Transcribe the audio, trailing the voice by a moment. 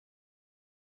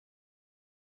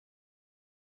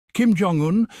Kim Jong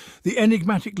Un, the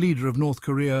enigmatic leader of North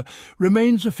Korea,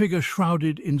 remains a figure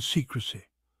shrouded in secrecy.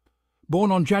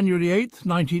 Born on January 8,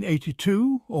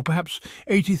 1982, or perhaps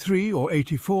 83 or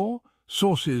 84,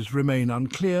 sources remain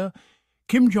unclear,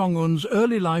 Kim Jong Un's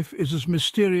early life is as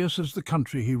mysterious as the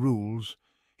country he rules.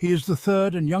 He is the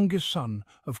third and youngest son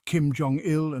of Kim Jong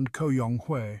Il and Ko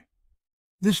Yong-hwe.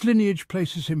 This lineage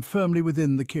places him firmly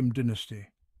within the Kim dynasty.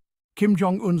 Kim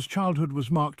Jong Un's childhood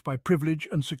was marked by privilege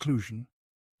and seclusion.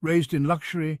 Raised in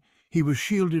luxury, he was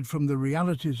shielded from the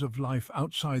realities of life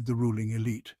outside the ruling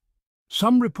elite.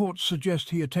 Some reports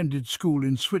suggest he attended school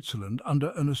in Switzerland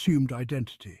under an assumed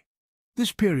identity.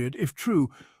 This period, if true,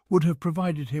 would have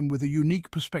provided him with a unique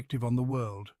perspective on the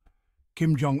world.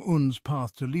 Kim Jong Un's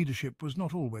path to leadership was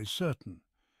not always certain.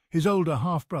 His older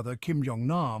half-brother, Kim Jong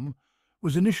Nam,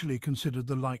 was initially considered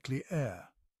the likely heir.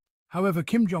 However,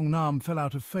 Kim Jong Nam fell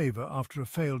out of favour after a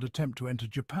failed attempt to enter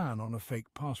Japan on a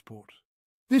fake passport.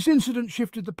 This incident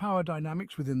shifted the power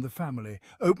dynamics within the family,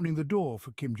 opening the door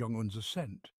for Kim Jong Un's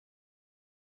ascent.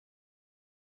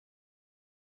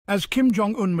 As Kim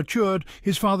Jong Un matured,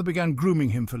 his father began grooming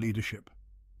him for leadership.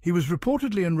 He was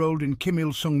reportedly enrolled in Kim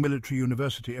Il-sung Military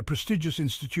University, a prestigious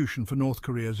institution for North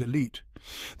Korea's elite.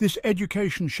 This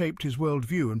education shaped his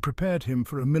worldview and prepared him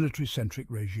for a military-centric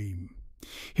regime.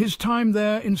 His time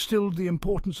there instilled the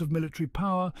importance of military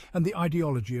power and the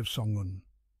ideology of Songun.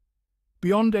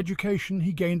 Beyond education,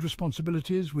 he gained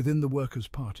responsibilities within the Workers'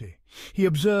 Party. He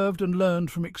observed and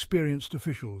learned from experienced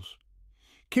officials.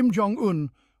 Kim Jong Un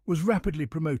was rapidly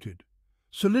promoted,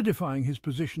 solidifying his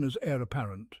position as heir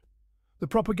apparent. The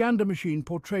propaganda machine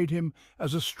portrayed him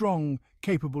as a strong,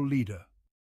 capable leader.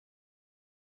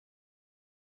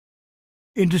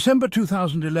 In December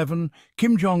 2011,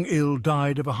 Kim Jong Il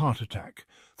died of a heart attack,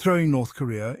 throwing North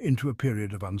Korea into a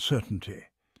period of uncertainty.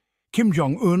 Kim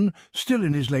Jong Un, still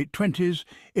in his late 20s,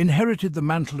 inherited the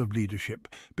mantle of leadership,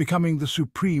 becoming the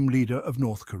supreme leader of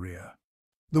North Korea.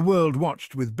 The world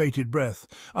watched with bated breath,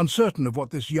 uncertain of what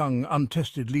this young,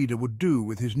 untested leader would do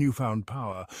with his newfound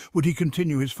power. Would he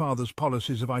continue his father's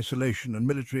policies of isolation and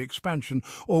military expansion,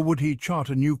 or would he chart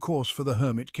a new course for the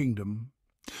Hermit Kingdom?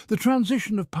 The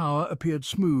transition of power appeared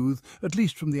smooth, at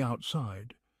least from the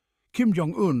outside. Kim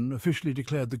Jong Un, officially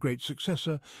declared the great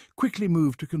successor, quickly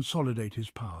moved to consolidate his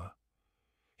power.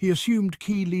 He assumed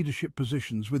key leadership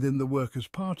positions within the Workers'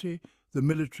 Party, the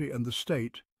military and the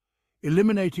state,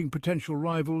 eliminating potential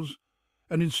rivals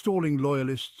and installing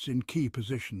loyalists in key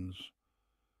positions.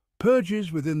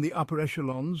 Purges within the upper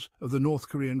echelons of the North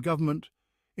Korean government,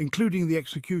 including the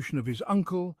execution of his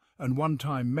uncle and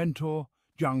one-time mentor,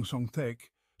 Jang Song-taek,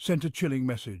 sent a chilling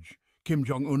message. Kim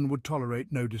Jong Un would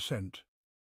tolerate no dissent.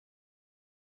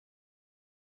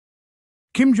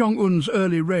 Kim Jong Un's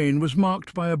early reign was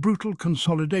marked by a brutal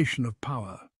consolidation of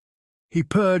power. He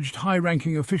purged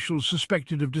high-ranking officials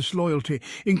suspected of disloyalty,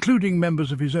 including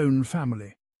members of his own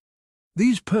family.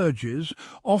 These purges,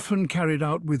 often carried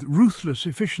out with ruthless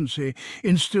efficiency,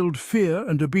 instilled fear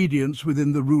and obedience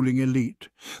within the ruling elite.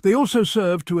 They also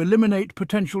served to eliminate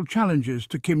potential challenges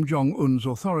to Kim Jong Un's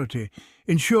authority,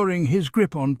 ensuring his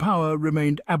grip on power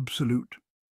remained absolute.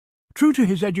 True to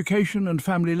his education and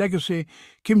family legacy,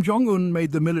 Kim Jong Un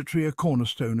made the military a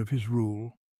cornerstone of his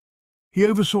rule. He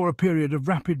oversaw a period of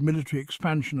rapid military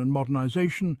expansion and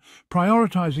modernization,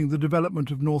 prioritizing the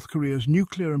development of North Korea's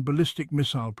nuclear and ballistic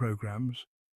missile programs.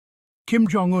 Kim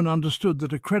Jong Un understood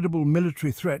that a credible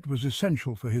military threat was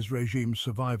essential for his regime's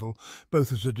survival,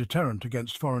 both as a deterrent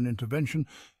against foreign intervention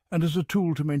and as a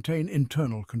tool to maintain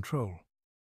internal control.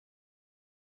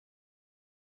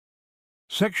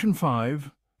 Section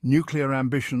 5. Nuclear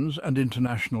Ambitions and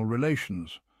International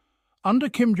Relations. Under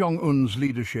Kim Jong Un's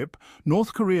leadership,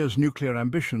 North Korea's nuclear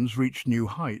ambitions reached new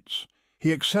heights.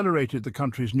 He accelerated the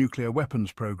country's nuclear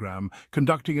weapons program,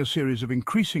 conducting a series of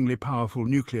increasingly powerful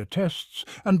nuclear tests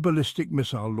and ballistic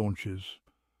missile launches.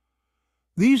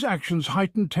 These actions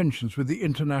heightened tensions with the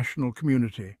international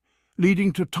community,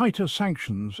 leading to tighter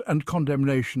sanctions and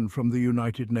condemnation from the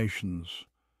United Nations.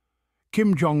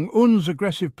 Kim Jong Un's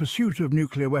aggressive pursuit of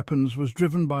nuclear weapons was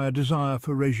driven by a desire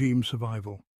for regime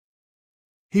survival.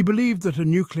 He believed that a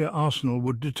nuclear arsenal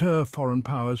would deter foreign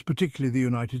powers, particularly the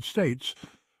United States,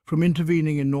 from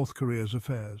intervening in North Korea's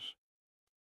affairs.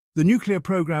 The nuclear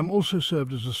program also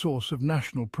served as a source of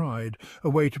national pride, a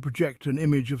way to project an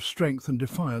image of strength and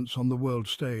defiance on the world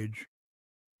stage.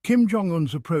 Kim Jong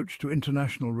Un's approach to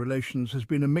international relations has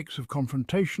been a mix of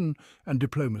confrontation and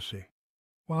diplomacy.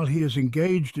 While he has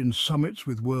engaged in summits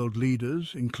with world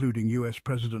leaders, including US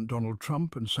President Donald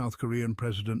Trump and South Korean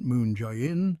President Moon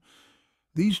Jae-in,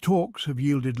 these talks have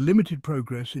yielded limited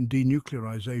progress in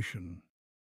denuclearization.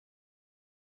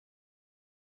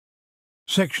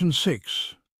 Section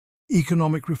 6.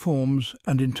 Economic reforms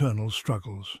and internal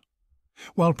struggles.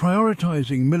 While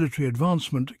prioritizing military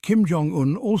advancement, Kim Jong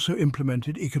Un also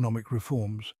implemented economic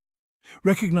reforms.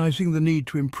 Recognizing the need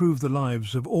to improve the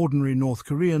lives of ordinary North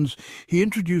Koreans, he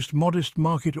introduced modest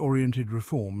market-oriented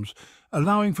reforms,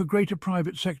 allowing for greater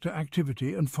private sector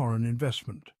activity and foreign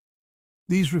investment.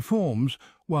 These reforms,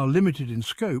 while limited in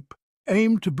scope,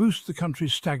 aim to boost the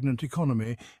country's stagnant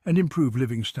economy and improve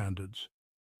living standards.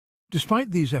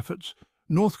 Despite these efforts,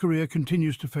 North Korea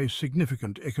continues to face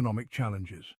significant economic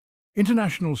challenges.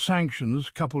 International sanctions,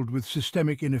 coupled with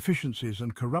systemic inefficiencies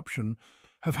and corruption,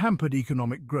 have hampered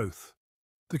economic growth.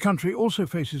 The country also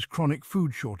faces chronic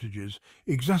food shortages,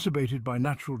 exacerbated by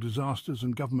natural disasters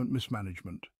and government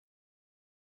mismanagement.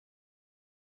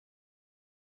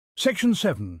 Section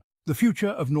 7. The future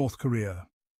of North Korea.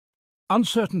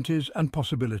 Uncertainties and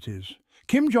possibilities.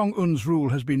 Kim Jong Un's rule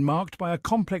has been marked by a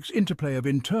complex interplay of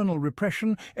internal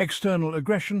repression, external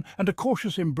aggression, and a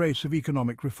cautious embrace of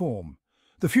economic reform.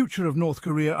 The future of North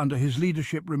Korea under his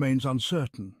leadership remains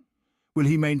uncertain. Will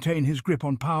he maintain his grip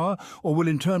on power, or will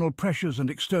internal pressures and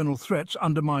external threats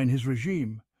undermine his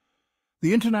regime?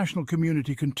 The international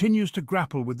community continues to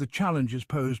grapple with the challenges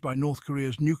posed by North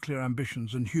Korea's nuclear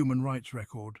ambitions and human rights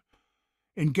record.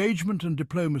 Engagement and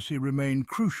diplomacy remain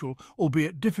crucial,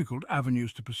 albeit difficult,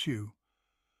 avenues to pursue.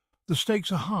 The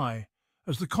stakes are high,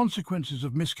 as the consequences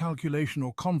of miscalculation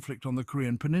or conflict on the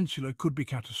Korean peninsula could be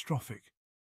catastrophic.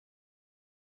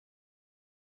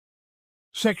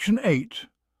 Section 8.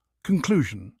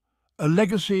 Conclusion. A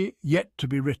legacy yet to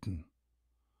be written.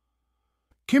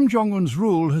 Kim Jong Un's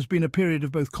rule has been a period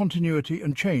of both continuity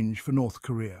and change for North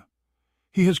Korea.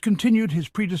 He has continued his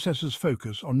predecessor's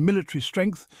focus on military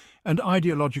strength and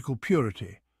ideological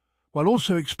purity, while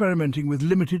also experimenting with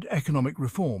limited economic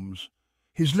reforms.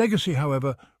 His legacy,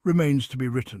 however, remains to be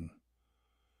written.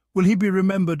 Will he be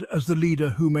remembered as the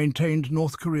leader who maintained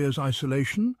North Korea's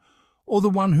isolation, or the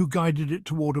one who guided it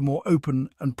toward a more open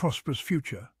and prosperous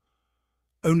future?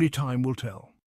 Only time will tell.